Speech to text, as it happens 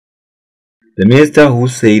The minister, who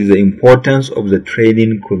said the importance of the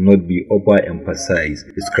training could not be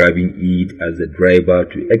overemphasized, describing it as the driver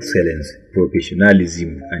to excellence,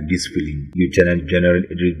 professionalism and discipline. Lieutenant General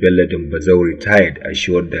Idris Bello Dambazau, retired,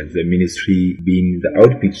 assured that the ministry, being the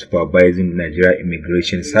outfit supervising Nigeria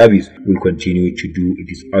Immigration Service, will continue to do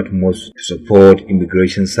its utmost to support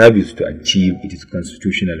Immigration Service to achieve its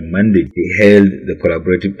constitutional mandate. He hailed the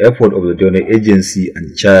collaborative effort of the donor agency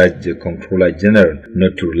and charged the Comptroller General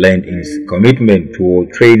not to relent in his commitment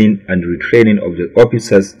toward training and retraining of the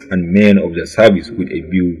officers and men of the service with a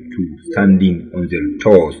view to standing on their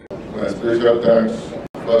toes. My special thanks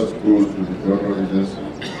first goes to the donor agency,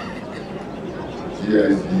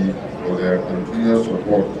 GIZ, for their continuous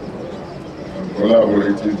support and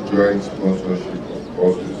collaborative joint sponsorship of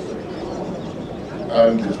courses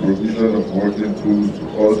and the provision of working tools to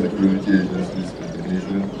all security agencies in the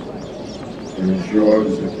nation to ensure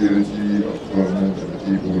the security of government and the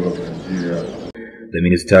people of Nigeria. The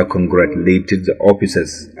minister congratulated the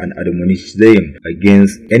officers and admonished them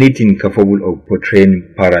against anything capable of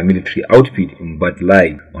portraying paramilitary outfit in bad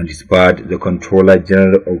light. On his part, the Controller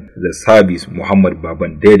General of the service, Muhammad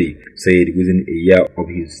Babandede, said within a year of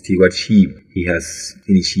his stewardship, he has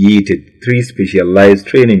initiated 3 specialized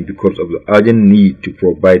training because of the urgent need to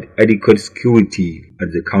provide adequate security at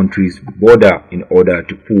the country's border in order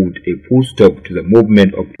to put a full stop to the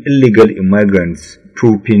movement of illegal immigrants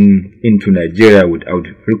trooping into Nigeria without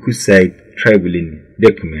requisite traveling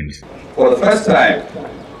documents. For the first time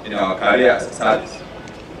in our career as a service,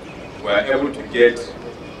 we are able to get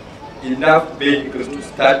enough vehicles to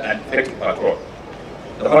start an effective patrol.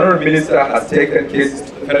 The Honorable Minister has taken cases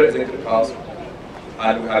to the Federal Executive Council,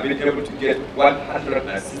 and we have been able to get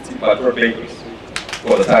 160 patrol vehicles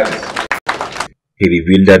for the service. He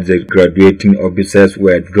revealed that the graduating officers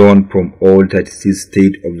were drawn from all 36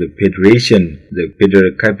 states of the Federation, the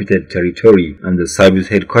Federal Capital Territory, and the service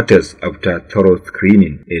headquarters after thorough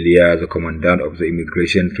screening. Earlier, the Commandant of the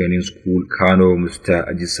Immigration Training School, Kano, Mr.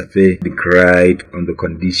 Ajisafe, decried on the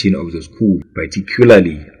condition of the school,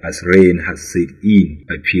 particularly as rain has set in,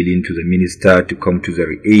 appealing to the minister to come to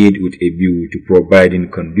their aid with a view to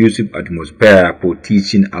providing conducive atmosphere for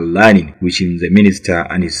teaching and learning, wishing the minister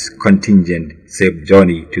and his contingent safe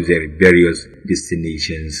journey to their various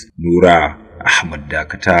destinations. Nura Ahmad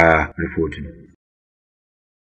Dakata reporting.